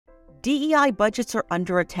DEI budgets are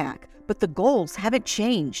under attack, but the goals haven't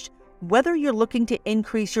changed. Whether you're looking to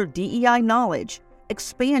increase your DEI knowledge,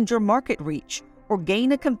 expand your market reach, or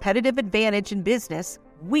gain a competitive advantage in business,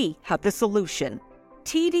 we have the solution.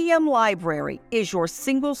 TDM Library is your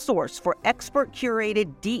single source for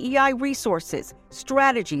expert-curated DEI resources,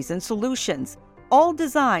 strategies, and solutions, all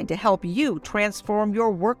designed to help you transform your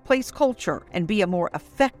workplace culture and be a more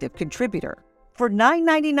effective contributor. For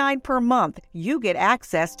 $9.99 per month, you get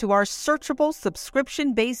access to our searchable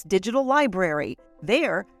subscription-based digital library.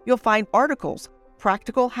 There, you'll find articles,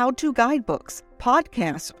 practical how-to guidebooks,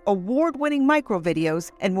 podcasts, award-winning microvideos,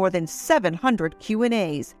 and more than 700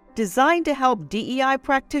 Q&As, designed to help DEI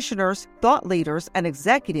practitioners, thought leaders, and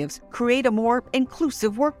executives create a more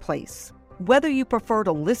inclusive workplace. Whether you prefer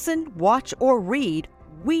to listen, watch, or read,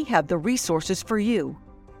 we have the resources for you.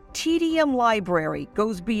 TDM Library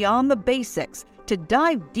goes beyond the basics to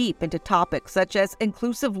dive deep into topics such as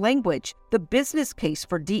inclusive language, the business case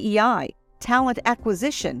for DEI, talent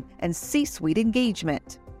acquisition, and C-suite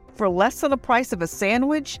engagement. For less than the price of a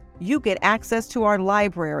sandwich, you get access to our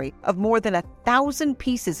library of more than 1,000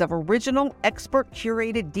 pieces of original,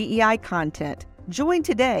 expert-curated DEI content. Join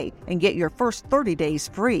today and get your first 30 days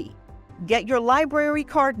free. Get your library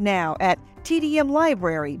card now at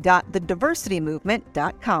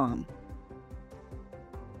tdmlibrary.thediversitymovement.com.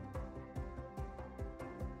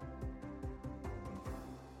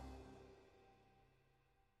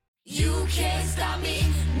 You can't stop me,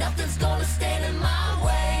 nothing's gonna stand in my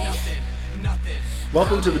way. Nothing.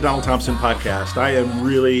 Welcome to the Donald Thompson Podcast. I am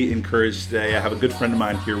really encouraged today. I have a good friend of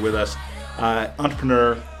mine here with us,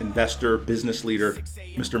 entrepreneur, investor, business leader,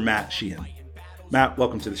 Mr. Matt Sheehan. Matt,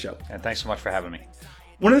 welcome to the show. And thanks so much for having me.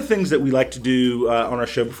 One of the things that we like to do on our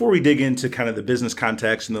show, before we dig into kind of the business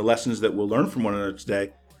context and the lessons that we'll learn from one another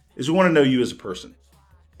today, is we want to know you as a person.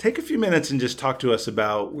 Take a few minutes and just talk to us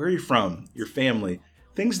about where you're from, your family,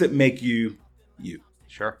 things that make you, you.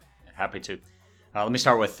 Sure. Happy to. Let me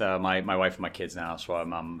start with my wife and my kids now. So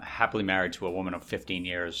I'm happily married to a woman of 15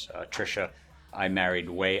 years, Tricia. I married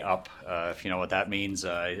way up, if you know what that means,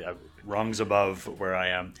 rungs above where I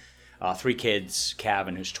am. 3 kids,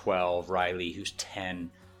 Kevin, who's 12, Riley, who's 10,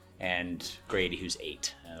 and Grady, who's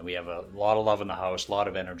 8. We have a lot of love in the house, a lot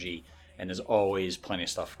of energy, and there's always plenty of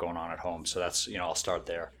stuff going on at home. So that's, I'll start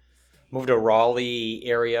there. Moved to Raleigh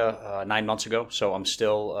area 9 months ago, so I'm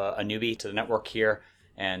still a newbie to the network here,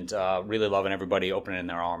 and really loving everybody opening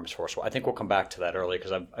their arms for us. So I think we'll come back to that earlier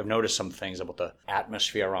because I've noticed some things about the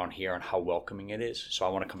atmosphere around here and how welcoming it is. So I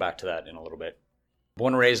want to come back to that in a little bit.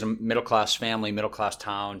 Born and raised in a middle-class family, middle-class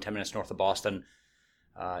town, 10 minutes north of Boston.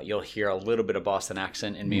 You'll hear a little bit of Boston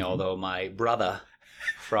accent in me, although my brother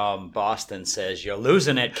from Boston says, "You're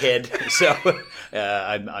losing it, kid." So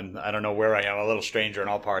I don't know where I am, a little stranger in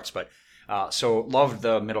all parts. But so loved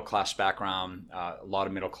the middle-class background, a lot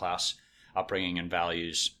of middle-class upbringing and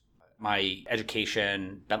values. My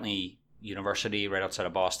education, Bentley University right outside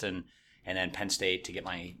of Boston, and then Penn State to get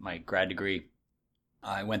my grad degree.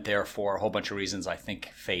 I went there for a whole bunch of reasons. I think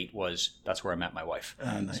fate was, that's where I met my wife.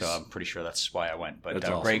 Nice. So I'm pretty sure that's why I went. But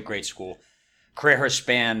awesome. Great school. Career has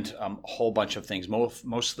spanned a whole bunch of things,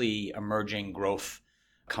 mostly emerging growth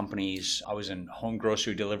companies. I was in home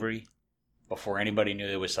grocery delivery before anybody knew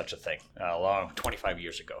there was such a thing, 25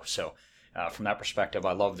 years ago. So from that perspective,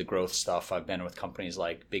 I love the growth stuff. I've been with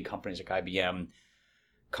big companies like IBM,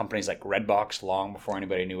 companies like Redbox long before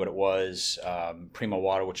anybody knew what it was, Primo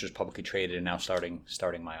Water, which is publicly traded, and now starting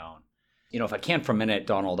my own. If I can for a minute,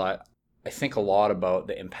 Donald, I think a lot about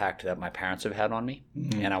the impact that my parents have had on me,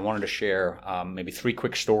 and I wanted to share maybe 3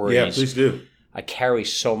 quick stories. Yeah, please do. I carry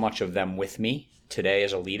so much of them with me today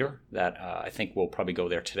as a leader that I think we'll probably go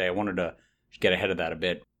there today. I wanted to get ahead of that a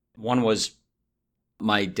bit. One was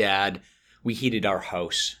my dad. We heated our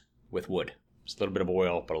house with wood. It's a little bit of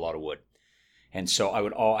oil, but a lot of wood. And so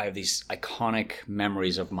I have these iconic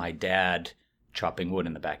memories of my dad chopping wood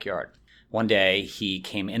in the backyard. One day he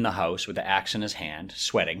came in the house with the axe in his hand,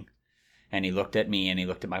 sweating, and he looked at me and he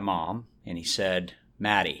looked at my mom and he said,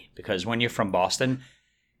 "Maddie," because when you're from Boston,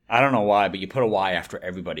 I don't know why, but you put a Y after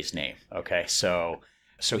everybody's name. Okay, so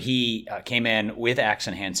he came in with axe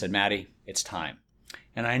in hand and said, "Maddie, it's time."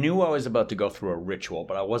 And I knew I was about to go through a ritual,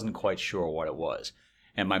 but I wasn't quite sure what it was.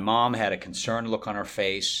 And my mom had a concerned look on her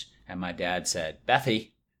face. And my dad said,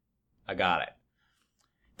 "Bethy, I got it."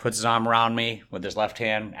 Puts his arm around me with his left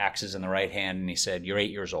hand, axes in the right hand, and he said, "You're 8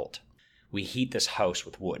 years old. We heat this house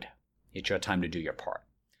with wood. It's your time to do your part."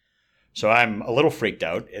 So I'm a little freaked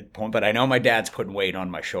out at the point, but I know my dad's putting weight on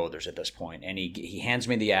my shoulders at this point. And he hands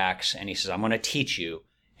me the axe, and he says, "I'm going to teach you,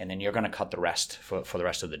 and then you're going to cut the rest for the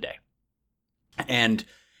rest of the day." And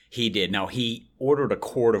He did. Now, he ordered a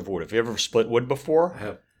cord of wood. Have you ever split wood before? I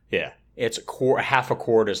have. Yeah. It's a cord. Half a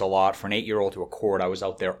cord is a lot. For an 8-year-old to a cord, I was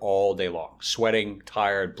out there all day long, sweating,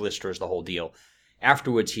 tired, blisters, the whole deal.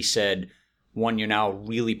 Afterwards, he said, 1, you're now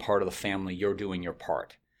really part of the family. You're doing your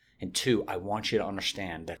part. And 2, I want you to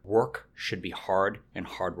understand that work should be hard and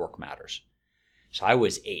hard work matters. So I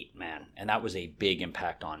was 8, man, and that was a big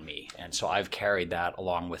impact on me. And so I've carried that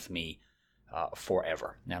along with me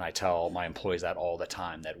forever. And I tell my employees that all the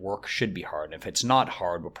time, that work should be hard. And if it's not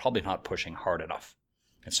hard, we're probably not pushing hard enough.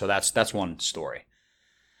 And so that's one story.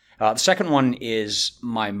 The second one is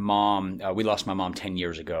my mom. We lost my mom 10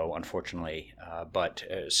 years ago, unfortunately. But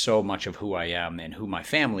so much of who I am and who my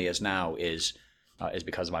family is now is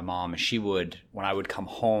because of my mom. She would, when I would come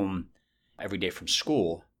home every day from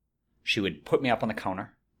school, she would put me up on the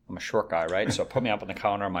counter. I'm a short guy, right? So put me up on the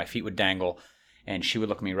counter, my feet would dangle, and she would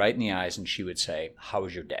look me right in the eyes and she would say, how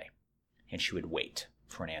was your day? And she would wait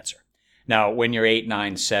for an answer. Now, when you're 8,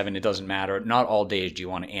 9, 7, it doesn't matter. Not all days do you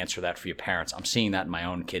want to answer that for your parents. I'm seeing that in my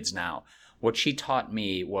own kids now. What she taught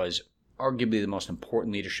me was arguably the most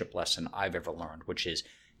important leadership lesson I've ever learned, which is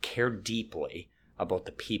care deeply about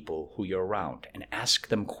the people who you're around and ask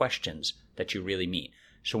them questions that you really mean.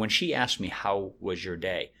 So when she asked me, how was your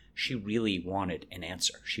day? She really wanted an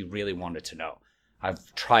answer. She really wanted to know.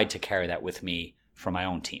 I've tried to carry that with me for my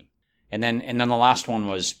own team. And then the last one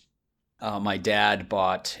was my dad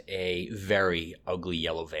bought a very ugly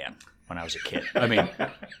yellow van when I was a kid. I mean,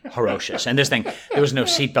 ferocious. And this thing, there was no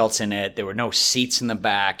seatbelts in it. There were no seats in the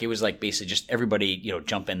back. It was like basically just everybody,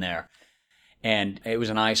 jump in there. And it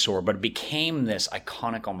was an eyesore, but it became this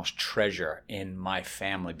iconic almost treasure in my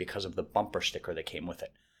family because of the bumper sticker that came with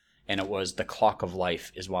it. And it was, the clock of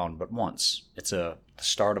life is wound but once. It's the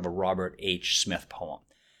start of a Robert H. Smith poem.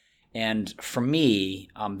 And for me,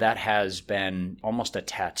 that has been almost a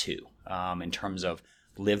tattoo in terms of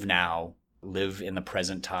live now, live in the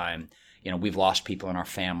present time. We've lost people in our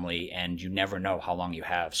family, and you never know how long you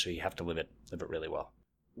have, so you have to live it really well.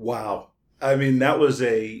 Wow. I mean, that was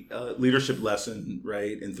a leadership lesson,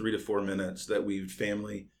 right, in 3 to 4 minutes that weaved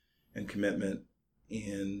family and commitment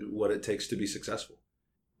and what it takes to be successful.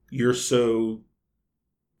 You're so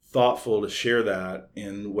thoughtful to share that.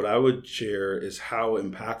 And what I would share is how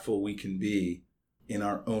impactful we can be in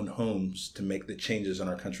our own homes to make the changes in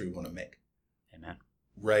our country we want to make. Amen.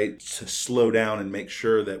 Right? To slow down and make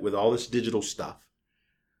sure that with all this digital stuff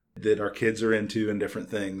that our kids are into and different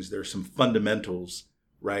things, there's some fundamentals,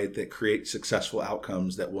 right, that create successful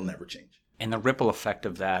outcomes that will never change. And the ripple effect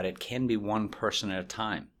of that, it can be one person at a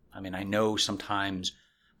time. I mean, I know sometimes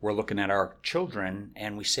we're looking at our children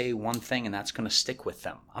and we say one thing and that's going to stick with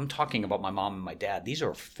them. I'm talking about my mom and my dad. These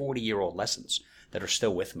are 40-year-old lessons that are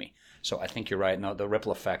still with me. So I think you're right. No, the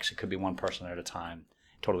ripple effects, it could be one person at a time.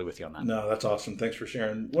 Totally with you on that. No, that's awesome. Thanks for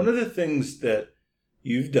sharing. One of the things that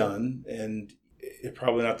you've done, and it's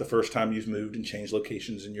probably not the first time you've moved and changed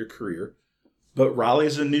locations in your career, but Raleigh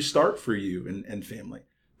is a new start for you and family.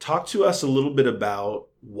 Talk to us a little bit about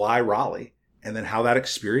why Raleigh and then how that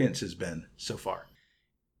experience has been so far.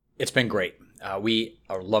 It's been great. We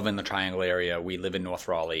are loving the Triangle area. We live in North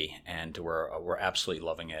Raleigh, and we're absolutely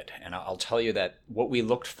loving it. And I'll tell you that what we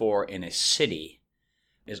looked for in a city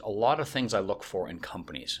is a lot of things I look for in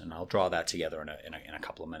companies, and I'll draw that together in a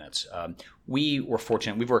couple of minutes. We were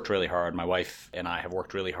fortunate. We've worked really hard. My wife and I have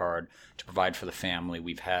worked really hard to provide for the family.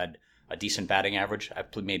 We've had a decent batting average.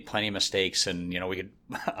 I've made plenty of mistakes, and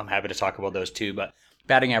I'm happy to talk about those too. But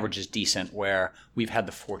batting average is decent, where we've had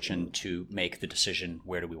the fortune to make the decision,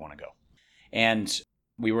 where do we want to go? And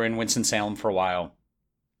we were in Winston-Salem for a while,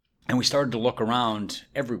 and we started to look around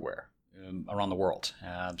everywhere around the world.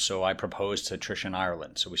 So I proposed to Tricia in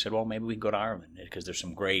Ireland. So we said, well, maybe we can go to Ireland because there's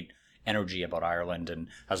some great energy about Ireland, and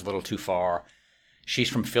that's a little too far. She's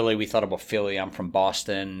from Philly. We thought about Philly. I'm from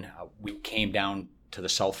Boston. We came down to the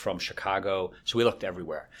south from Chicago. So we looked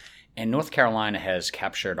everywhere. And North Carolina has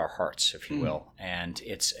captured our hearts, if you will. And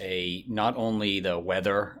it's not only the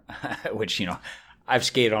weather, which, I've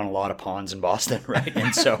skated on a lot of ponds in Boston, right?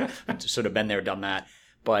 And so I've sort of been there, done that.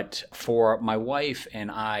 But for my wife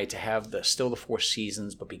and I to have still the 4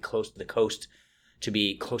 seasons, but be close to the coast, to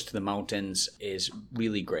be close to the mountains is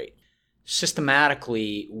really great.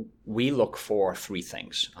 Systematically, we look for 3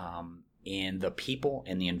 things in the people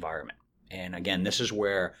and the environment. And again, this is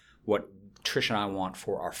where what Trish and I want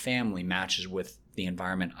for our family matches with the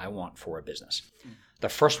environment I want for a business. The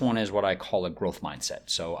first one is what I call a growth mindset.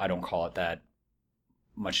 So I don't call it that.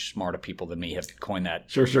 Much smarter people than me have coined that,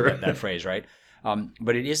 that phrase, right?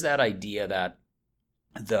 But it is that idea that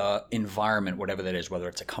the environment, whatever that is, whether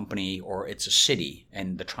it's a company or it's a city,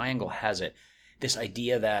 and the Triangle has it, this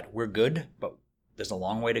idea that we're good, but There's a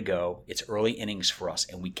long way to go. It's early innings for us,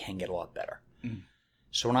 and we can get a lot better.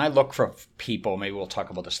 So when I look for people, maybe we'll talk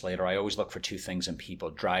about this later, I always look for two things in people,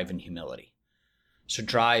 drive and humility. So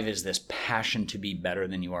drive is this passion to be better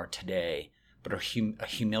than you are today, but a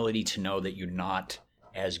humility to know that you're not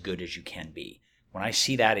as good as you can be. When I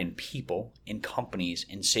see that in people, in companies,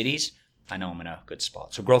 in cities, I know I'm in a good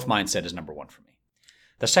spot. So growth mindset is number one for me.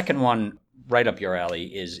 The second one, right up your alley,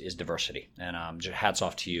 is diversity. And just hats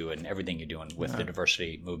off to you and everything you're doing with the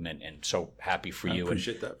diversity movement. And so happy for you. I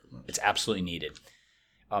appreciate that. It's absolutely needed.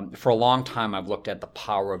 For a long time, I've looked at the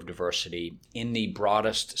power of diversity in the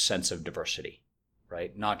broadest sense of diversity,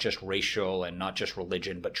 right? Not just racial and not just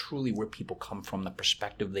religion, but truly where people come from, the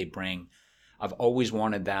perspective they bring. I've always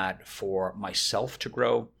wanted that for myself to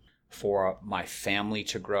grow, for my family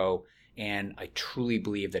to grow. And I truly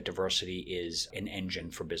believe that diversity is an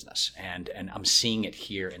engine for business. And I'm seeing it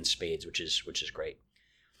here in spades, which is great.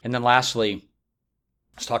 And then lastly,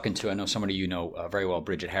 I was talking to, I know somebody you know very well,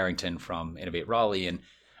 Bridget Harrington from Innovate Raleigh, and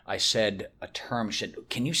I said a term, she said,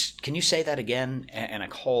 can you say that again? And I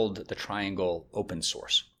called the triangle open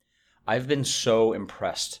source. I've been so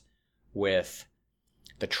impressed with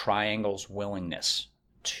the triangle's willingness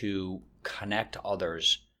to connect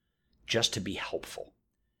others just to be helpful.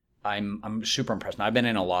 I'm super impressed. Now, I've been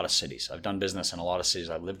in a lot of cities. I've done business in a lot of cities.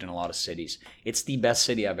 I've lived in a lot of cities. It's the best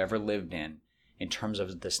city I've ever lived in terms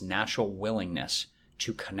of this natural willingness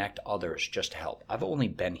to connect others just to help. I've only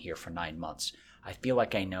been here for 9 months. I feel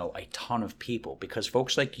like I know a ton of people because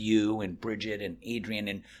folks like you and Bridget and Adrian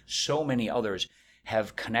and so many others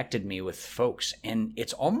have connected me with folks. And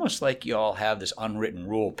it's almost like you all have this unwritten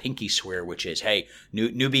rule, pinky swear, which is, hey,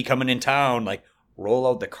 newbie coming in town, like roll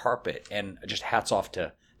out the carpet. And just hats off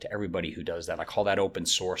to everybody who does that. I call that open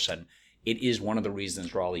source. And it is one of the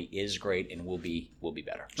reasons Raleigh is great and will be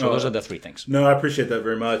better. So those are the three things. No, I appreciate that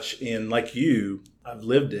very much. And like you, I've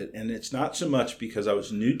lived it. And it's not so much because I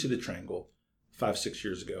was new to the Triangle 5-6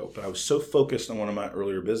 years ago, but I was so focused on one of my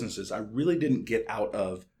earlier businesses, I really didn't get out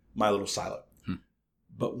of my little silo.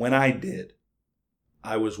 But when I did,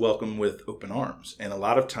 I was welcomed with open arms. And a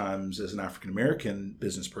lot of times as an African-American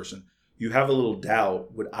business person, you have a little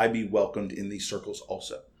doubt, would I be welcomed in these circles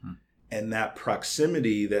also? And that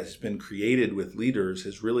proximity that's been created with leaders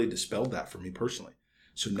has really dispelled that for me personally.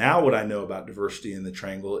 So now what I know about diversity in the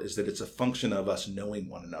Triangle is that it's a function of us knowing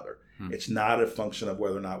one another. It's not a function of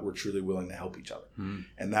whether or not we're truly willing to help each other.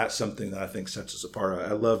 And that's something that I think sets us apart.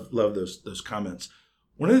 I love those comments.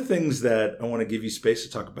 One of the things that I want to give you space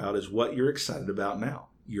to talk about is what you're excited about now.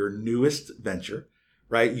 Your newest venture,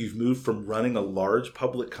 right? You've moved from running a large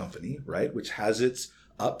public company, right, which has its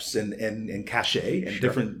ups and cachet and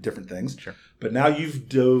different things. Sure. But now you've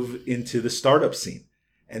dove into the startup scene.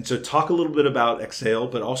 And so talk a little bit about Exhale,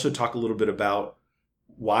 but also talk a little bit about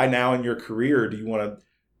why now in your career do you want to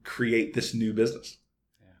create this new business?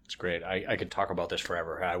 Yeah, it's great. I could talk about this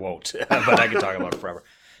forever. I won't, but I could talk about it forever.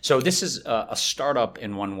 So this is a startup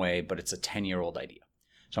in one way, but it's a 10-year-old idea.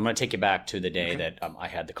 So I'm going to take you back to the day that I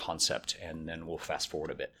had the concept, and then we'll fast forward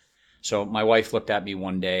a bit. So my wife looked at me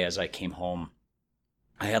one day as I came home.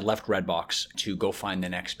 I had left Redbox to go find the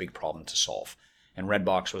next big problem to solve. And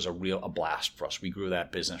Redbox was a blast for us. We grew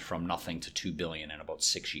that business from nothing to $2 billion in about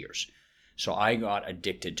 6 years. So I got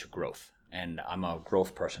addicted to growth, and I'm a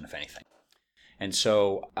growth person, if anything. And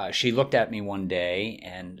so she looked at me one day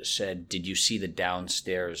and said, "Did you see the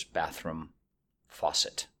downstairs bathroom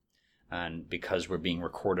faucet?" And because we're being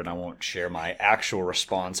recorded, I won't share my actual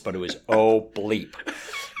response, but it was, oh, bleep,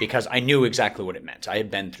 because I knew exactly what it meant. I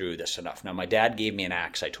had been through this enough. Now, my dad gave me an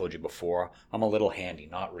axe, I told you before. I'm a little handy,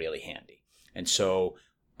 not really handy. And so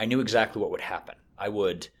I knew exactly what would happen. I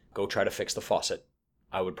would go try to fix the faucet.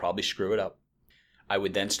 I would probably screw it up. I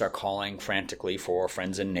would then start calling frantically for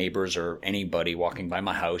friends and neighbors or anybody walking by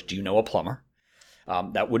my house. Do you know a plumber?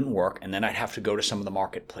 That wouldn't work. And then I'd have to go to some of the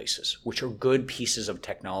marketplaces, which are good pieces of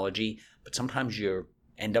technology, but sometimes you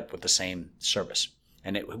end up with the same service.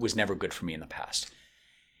 And it was never good for me in the past.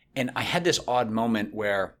 And I had this odd moment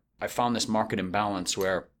where I found this market imbalance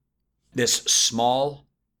where this small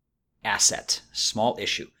asset, small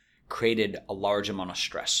issue, created a large amount of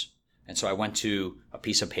stress. And so I went to a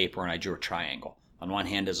piece of paper and I drew a triangle. On one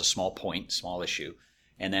hand is a small point, small issue.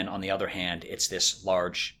 And then on the other hand, it's this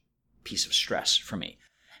large piece of stress for me.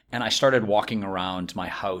 And I started walking around my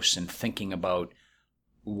house and thinking about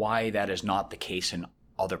why that is not the case in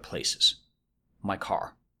other places. My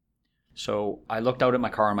car. So I looked out at my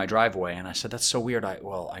car in my driveway and I said, that's so weird.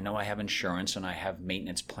 I know I have insurance and I have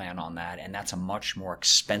maintenance plan on that. And that's a much more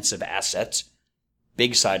expensive asset.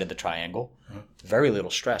 Big side of the triangle. Very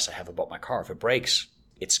little stress I have about my car. If it breaks,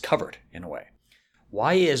 it's covered in a way.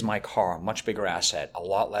 why is my car a much bigger asset, a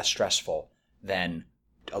lot less stressful than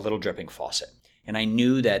a little dripping faucet? And I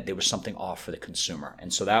knew that there was something off for the consumer.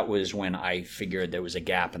 And so that was when I figured there was a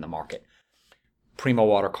gap in the market. Primo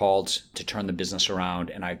Water called to turn the business around,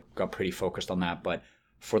 and I got pretty focused on that. But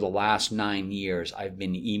for the last 9 years, I've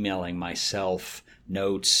been emailing myself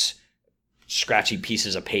notes, scratchy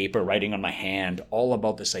pieces of paper, writing on my hand, all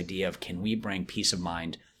about this idea of, can we bring peace of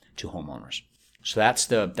mind to homeowners? So that's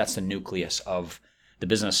the nucleus of the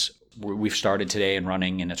business we've started today and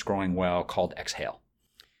running, and it's growing well, called Exhale.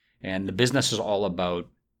 And the business is all about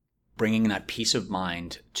bringing that peace of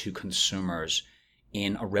mind to consumers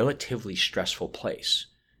in a relatively stressful place.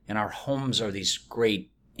 And our homes are these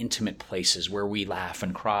great intimate places where we laugh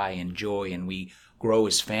and cry and joy and we grow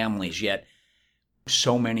as families, yet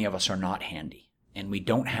so many of us are not handy. And we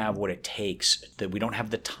don't have what it takes, that we don't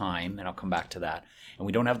have the time, and I'll come back to that, and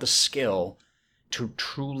we don't have the skill to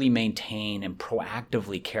truly maintain and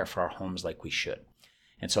proactively care for our homes like we should.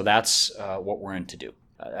 And so that's what we're in to do.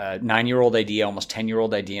 A 9-year-old idea, almost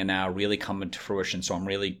 10-year-old idea now, really coming to fruition. So I'm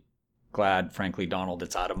really glad, frankly, Donald,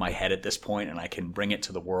 it's out of my head at this point and I can bring it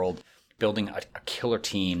to the world, building a killer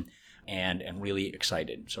team and really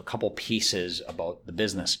excited. So a couple pieces about the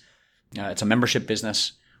business. It's a membership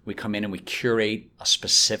business. We come in and we curate a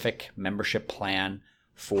specific membership plan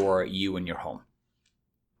for you and your home.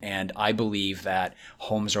 And I believe that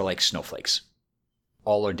homes are like snowflakes.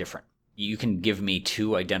 All are different. You can give me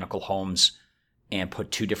 2 identical homes and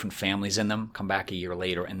put 2 different families in them, come back a year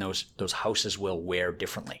later, and those houses will wear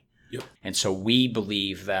differently. Yep. And so we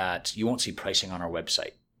believe that you won't see pricing on our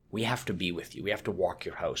website. We have to be with you. We have to walk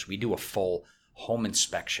your house. We do a full home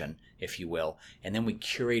inspection, if you will, and then we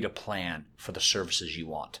curate a plan for the services you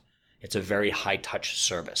want. It's a very high-touch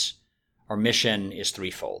service. Our mission is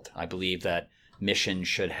threefold. I believe that mission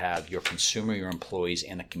should have your consumer, your employees,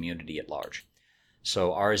 and the community at large.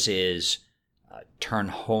 So ours is turn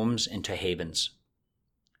homes into havens,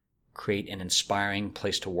 create an inspiring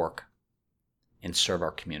place to work, and serve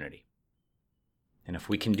our community. And if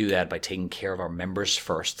we can do that by taking care of our members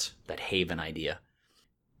first, that haven idea,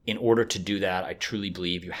 in order to do that, I truly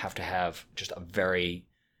believe you have to have just a very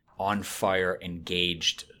on-fire,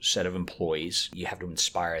 engaged set of employees. You have to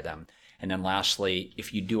inspire them. And then lastly,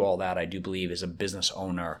 if you do all that, I do believe as a business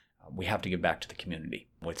owner, we have to give back to the community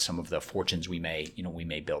with some of the fortunes we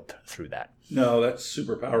may build through that. No, that's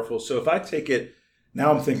super powerful. So if I take it,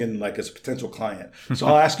 now I'm thinking like as a potential client. So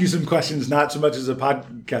I'll ask you some questions, not so much as a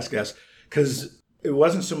podcast guest, because it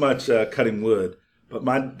wasn't so much cutting wood, but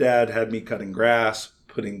my dad had me cutting grass,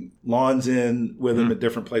 putting lawns in with him at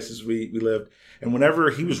different places we lived. And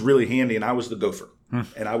whenever he was really handy and I was the gopher,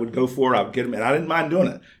 and I would go for it, I would get him, and I didn't mind doing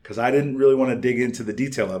it because I didn't really want to dig into the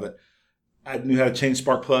detail of it. I knew how to change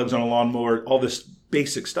spark plugs on a lawnmower, all this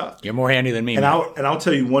basic stuff. You're more handy than me. And I'll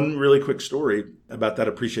tell you one really quick story about that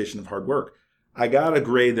appreciation of hard work. I got a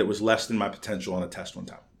grade that was less than my potential on a test one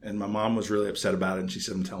time. And my mom was really upset about it. And she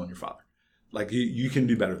said, I'm telling your father. Like, you can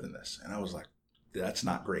do better than this. And I was like, that's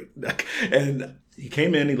not great. And he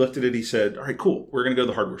came in, he looked at it, he said, all right, cool. We're going to go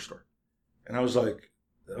to the hardware store. And I was like,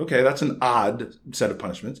 okay, that's an odd set of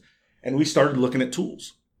punishments. And we started looking at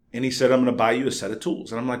tools. And he said, I'm going to buy you a set of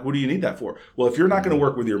tools. And I'm like, what do you need that for? Well, if you're not going to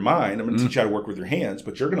work with your mind, I'm going to teach you how to work with your hands,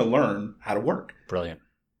 but you're going to learn how to work. Brilliant.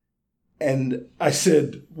 And I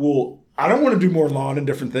said, well, I don't want to do more lawn and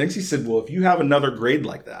different things. He said, well, if you have another grade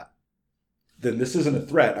like that, then this isn't a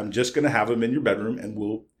threat. I'm just going to have them in your bedroom and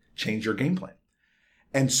we'll change your game plan.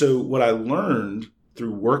 And so what I learned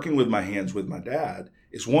through working with my hands with my dad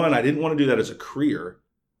is, one, I didn't want to do that as a career,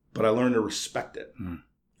 but I learned to respect it.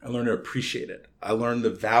 I learned to appreciate it. I learned the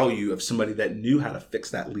value of somebody that knew how to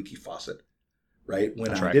fix that leaky faucet, right?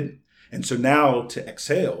 When I didn't. And so now to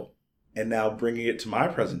exhale and now bringing it to my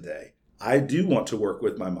present day, I do want to work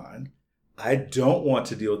with my mind. I don't want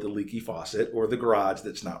to deal with the leaky faucet or the garage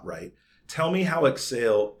that's not right. Tell me how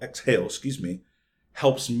exhale,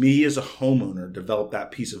 helps me as a homeowner develop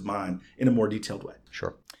that peace of mind in a more detailed way.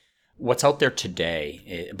 Sure. What's out there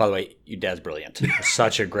today, by the way, your dad's brilliant.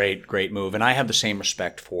 Such a great move. And I have the same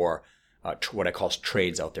respect for what I call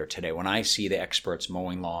trades out there today. When I see the experts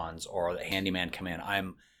mowing lawns or the handyman come in,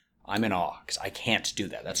 I'm in awe because I can't do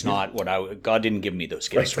that. That's not what God didn't give me those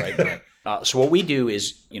gifts, right? So what we do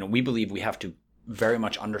is, we believe we have to very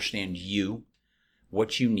much understand you,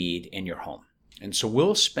 what you need in your home. And so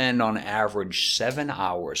we'll spend on average 7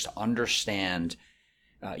 hours to understand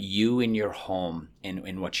you in your home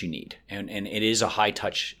and what you need. And it is a high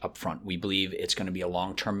touch up front. We believe it's going to be a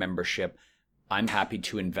long-term membership. I'm happy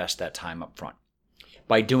to invest that time up front.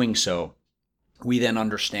 By doing so, we then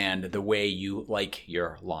understand the way you like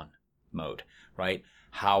your lawn mowed, right?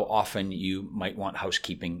 how often you might want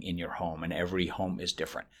housekeeping in your home, and every home is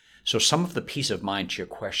different. So some of the peace of mind to your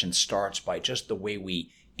question starts by just the way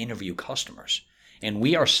we interview customers. And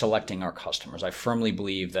we are selecting our customers. I firmly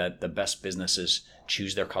believe that the best businesses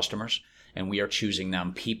choose their customers, and we are choosing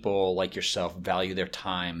them. People like yourself value their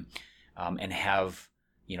time and have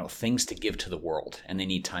things to give to the world, and they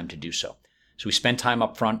need time to do so. So we spend time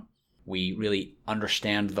up front. We really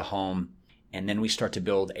understand the home, and then we start to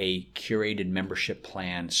build a curated membership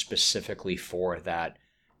plan specifically for that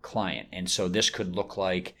client. And so this could look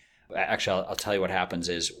like, actually, I'll tell you what happens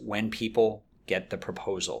is when people get the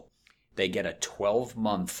proposal, they get a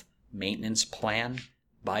 12-month maintenance plan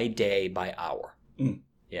by day, by hour.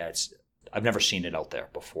 Yeah, I've never seen it out there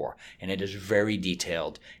before. And it is very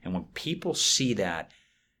detailed. And when people see that,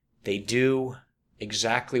 they do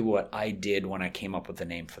exactly what I did when I came up with the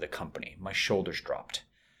name for the company. My shoulders dropped.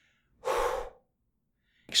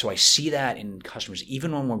 So I see that in customers,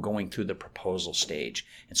 even when we're going through the proposal stage.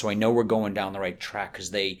 And so I know we're going down the right track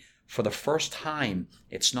because for the first time,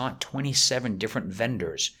 it's not 27 different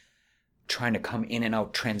vendors trying to come in and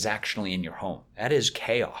out transactionally in your home. That is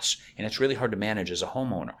chaos, and it's really hard to manage as a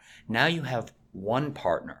homeowner. Now you have one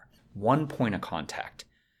partner, one point of contact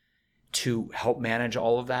to help manage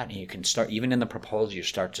all of that, and you can start, even in the proposal, you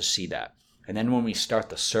start to see that. And then when we start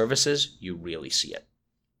the services, you really see it.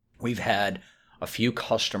 We've had a few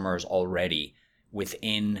customers already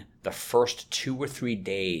within the first 2 or 3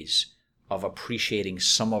 days of appreciating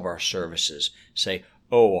some of our services say,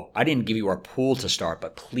 oh, I didn't give you our pool to start,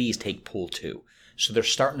 but please take pool too. So they're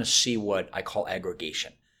starting to see what I call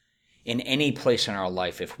aggregation. In any place in our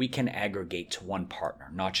life, if we can aggregate to one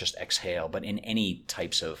partner, not just Exhale, but in any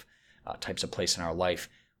types of place in our life,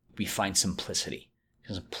 we find simplicity.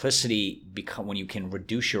 Simplicity, when you can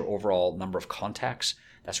reduce your overall number of contacts,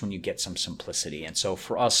 that's when you get some simplicity. And so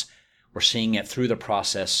for us, we're seeing it through the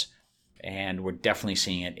process, and we're definitely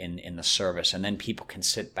seeing it in the service. And then people can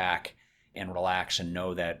sit back and relax and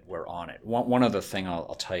know that we're on it. One other thing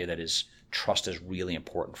I'll tell you that is trust is really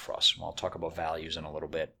important for us. I'll talk about values in a little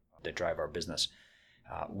bit that drive our business.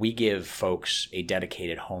 We give folks a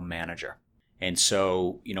dedicated home manager. And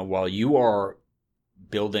so, while you are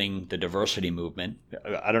building the diversity movement,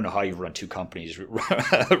 I don't know how you've run 2 companies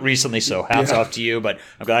recently, so hats off to you, but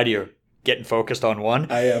I'm glad you're getting focused on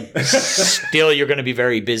one. I am. Still, you're going to be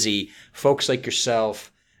very busy. Folks like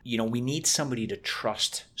yourself, we need somebody to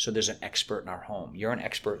trust. So there's an expert in our home. You're an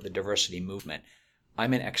expert in the diversity movement.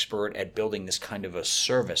 I'm an expert at building this kind of a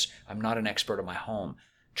service. I'm not an expert in my home.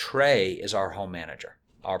 Trey is our home manager,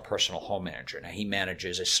 our personal home manager. Now, he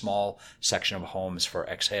manages a small section of homes for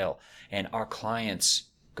Exhale, and our clients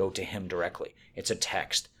go to him directly. It's a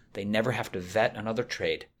text. They never have to vet another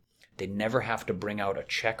trade. They never have to bring out a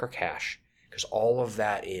check or cash because all of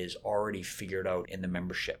that is already figured out in the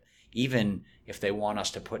membership. Even if they want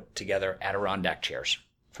us to put together Adirondack chairs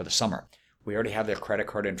for the summer, we already have their credit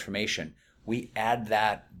card information. We add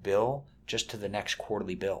that bill just to the next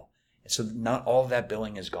quarterly bill. And so not all of that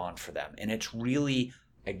billing is gone for them. And it's really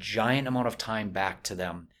a giant amount of time back to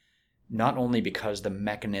them, not only because the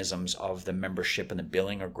mechanisms of the membership and the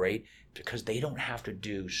billing are great, because they don't have to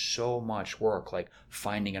do so much work like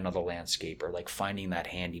finding another landscaper, like finding that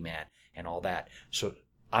handyman and all that. So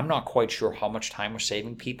I'm not quite sure how much time we're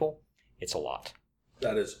saving people. It's a lot.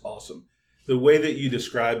 That is awesome. The way that you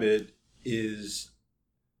describe it is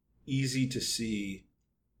easy to see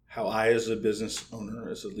how I, as a business owner,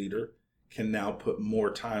 as a leader, can now put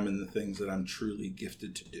more time in the things that I'm truly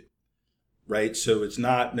gifted to do. Right? So it's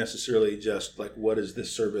not necessarily just like, what does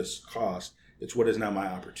this service cost? It's what is now my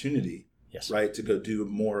opportunity, yes, right, to go do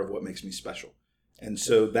more of what makes me special. And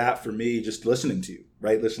so that, for me, just listening to you,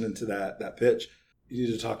 right, listening to that pitch, you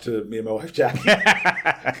need to talk to me and my wife, Jackie.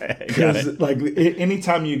 Because like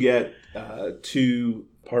anytime you get 2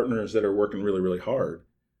 partners that are working really, really hard,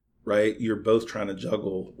 right, you're both trying to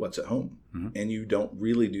juggle what's at home. Mm-hmm. And you don't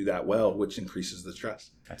really do that well, which increases the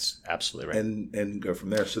stress. That's absolutely right. And go from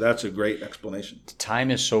there. So that's a great explanation.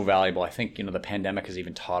 Time is so valuable. I think, the pandemic has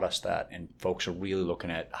even taught us that, and folks are really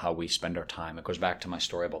looking at how we spend our time. It goes back to my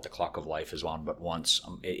story about the clock of life is on but once.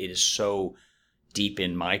 It is so deep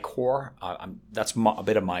in my core. That's a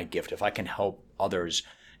bit of my gift. If I can help others,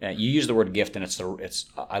 you use the word gift, and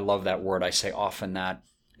I love that word. I say often that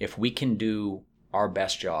if we can do our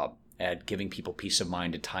best job at giving people peace of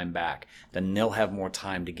mind and time back, then they'll have more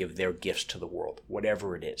time to give their gifts to the world,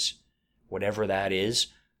 whatever it is. Whatever that is,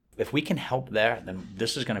 if we can help there, then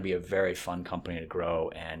this is going to be a very fun company to grow,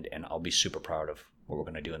 and I'll be super proud of what we're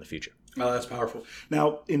going to do in the future. Oh, that's powerful.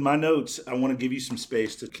 Now, in my notes, I want to give you some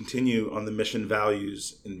space to continue on the mission,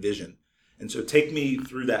 values, and vision. And so take me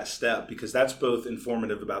through that step, because that's both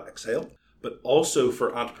informative about Exhale, but also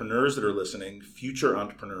for entrepreneurs that are listening, future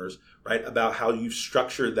entrepreneurs, right, about how you've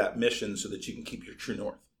structured that mission so that you can keep your true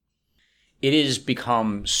north. It has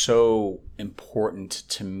become so important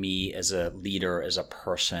to me as a leader, as a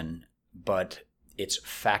person, but it's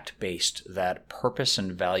fact-based that purpose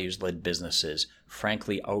and values-led businesses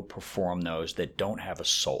frankly outperform those that don't have a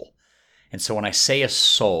soul. And so when I say a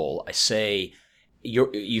soul, I say,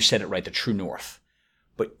 you said it right, the true north.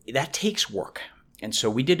 But that takes work. And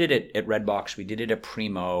so we did it at Redbox, we did it at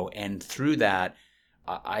Primo, and through that,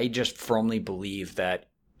 I just firmly believe that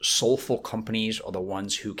soulful companies are the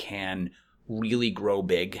ones who can really grow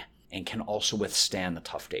big and can also withstand the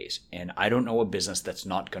tough days. And I don't know a business that's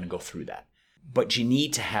not going to go through that. But you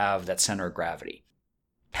need to have that center of gravity.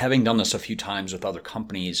 Having done this a few times with other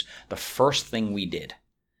companies, the first thing we did,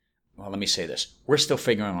 well, let me say this. We're still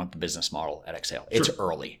figuring out the business model at Exhale. It's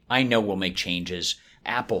early. I know we'll make changes.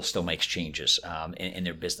 Apple still makes changes in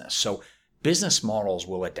their business. So business models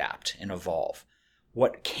will adapt and evolve.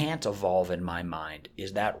 What can't evolve in my mind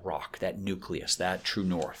is that rock, that nucleus, that true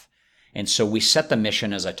north. And so we set the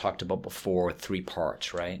mission, as I talked about before, with 3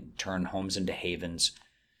 parts, right? Turn homes into havens.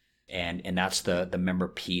 And that's the member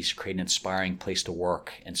piece, create an inspiring place to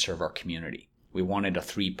work and serve our community. We wanted a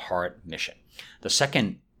 3-part mission. The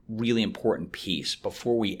second really important piece,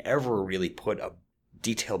 before we ever really put a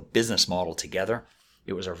detailed business model together,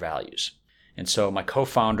 it was our values. And so my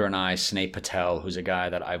co-founder and I, Sneh Patel, who's a guy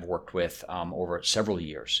that I've worked with over several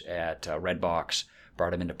years at Redbox,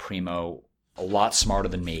 brought him into Primo, a lot smarter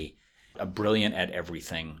than me, brilliant at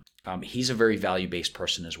everything. He's a very value-based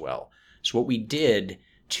person as well. So what we did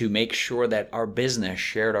to make sure that our business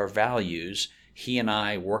shared our values, he and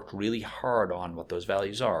I worked really hard on what those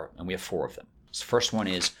values are, and we have 4 of them. So the first one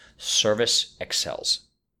is service excels.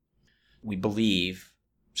 We believe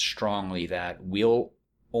strongly that we'll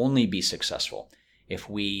only be successful if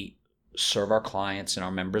we serve our clients and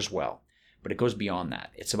our members well. But it goes beyond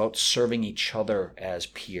that. It's about serving each other as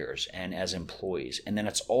peers and as employees. And then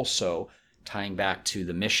it's also tying back to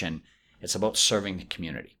the mission. It's about serving the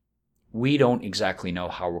community. We don't exactly know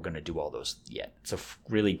how we're going to do all those yet. It's a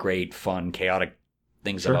really great, fun, chaotic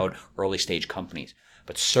things about early stage companies.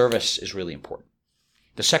 But service is really important.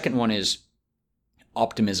 The second one is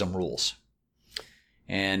optimism rules.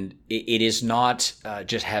 And it is not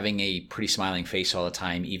just having a pretty smiling face all the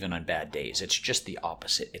time, even on bad days. It's just the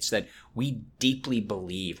opposite. It's that we deeply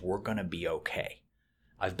believe we're going to be okay.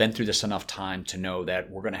 I've been through this enough time to know that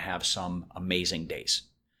we're going to have some amazing days,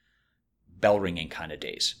 bell ringing kind of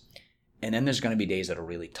days. And then there's going to be days that are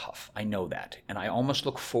really tough. I know that. And I almost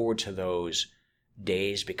look forward to those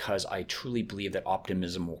days because I truly believe that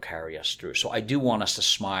optimism will carry us through. So I do want us to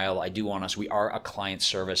smile. We are a client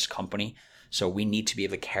service company. So we need to be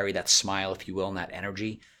able to carry that smile, if you will, and that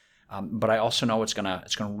energy. But I also know it's gonna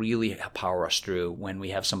really power us through when we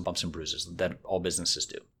have some bumps and bruises that all businesses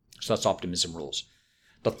do. So that's optimism rules.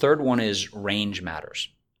 The third one is range matters.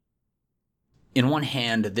 In one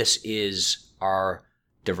hand, this is our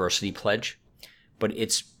diversity pledge, but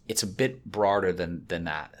it's a bit broader than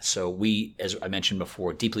that. So we, as I mentioned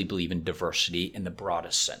before, deeply believe in diversity in the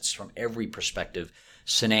broadest sense from every perspective.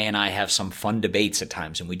 Sneh and I have some fun debates at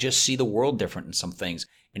times, and we just see the world different in some things,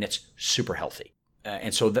 and it's super healthy.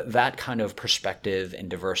 And so that kind of perspective and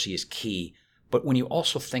diversity is key. But when you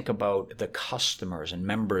also think about the customers and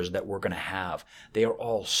members that we're going to have, they are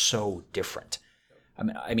all so different.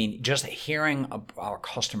 I mean, just hearing our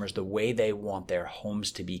customers, the way they want their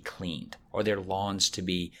homes to be cleaned or their lawns to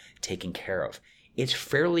be taken care of, it's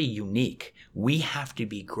fairly unique. We have to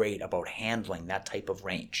be great about handling that type of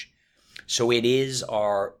range. So it is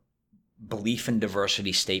our belief in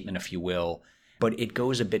diversity statement, if you will, but it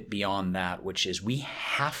goes a bit beyond that, which is we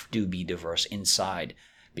have to be diverse inside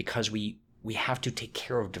because we have to take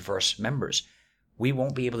care of diverse members. We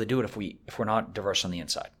won't be able to do it if we're not diverse on the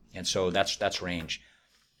inside. And so that's range.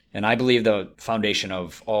 And I believe the foundation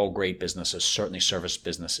of all great businesses, certainly service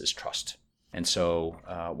business, is trust. And so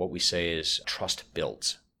what we say is trust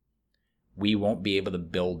builds. We won't be able to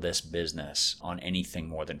build this business on anything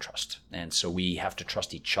more than trust. And so we have to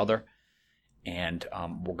trust each other, and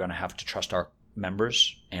we're going to have to trust our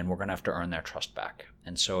members, and we're going to have to earn their trust back.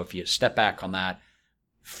 And so if you step back on that,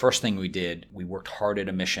 first thing we did, we worked hard at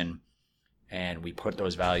a mission, and we put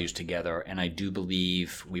those values together. And I do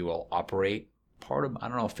believe we will operate I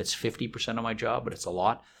don't know if it's 50% of my job, but it's a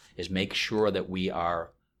lot, is make sure that we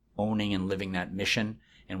are owning and living that mission,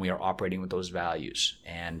 and we are operating with those values.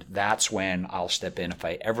 And that's when I'll step in. If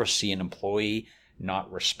I ever see an employee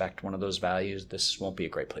not respect one of those values, this won't be a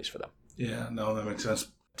great place for them. Yeah, no, that makes sense.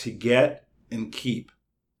 To get and keep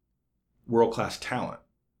world-class talent.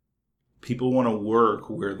 People want to work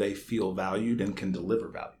where they feel valued and can deliver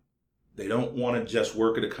value. They don't want to just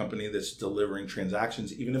work at a company that's delivering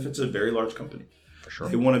transactions, even if it's a very large company. For sure.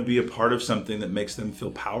 They want to be a part of something that makes them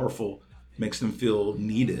feel powerful, makes them feel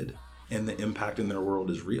needed, and the impact in their world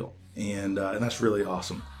is real. And that's really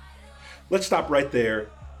awesome. Let's stop right there.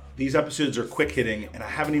 These episodes are quick hitting, and I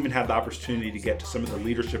haven't even had the opportunity to get to some of the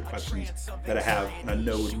leadership questions that I have, and I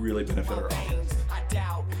know would really benefit our audience. I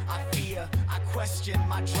doubt, I fear, I question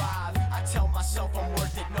my drive. I tell myself I'm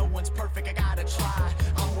worth it. No one's perfect. I gotta try.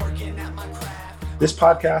 I'm working at my craft. This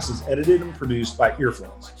podcast is edited and produced by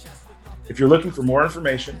Earfluence. If you're looking for more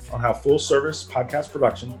information on how full-service podcast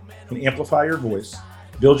production can amplify your voice,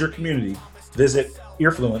 build your community, visit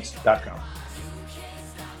earfluence.com.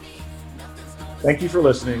 Thank you for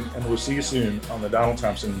listening, and we'll see you soon on the Donald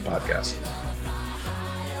Thompson Podcast.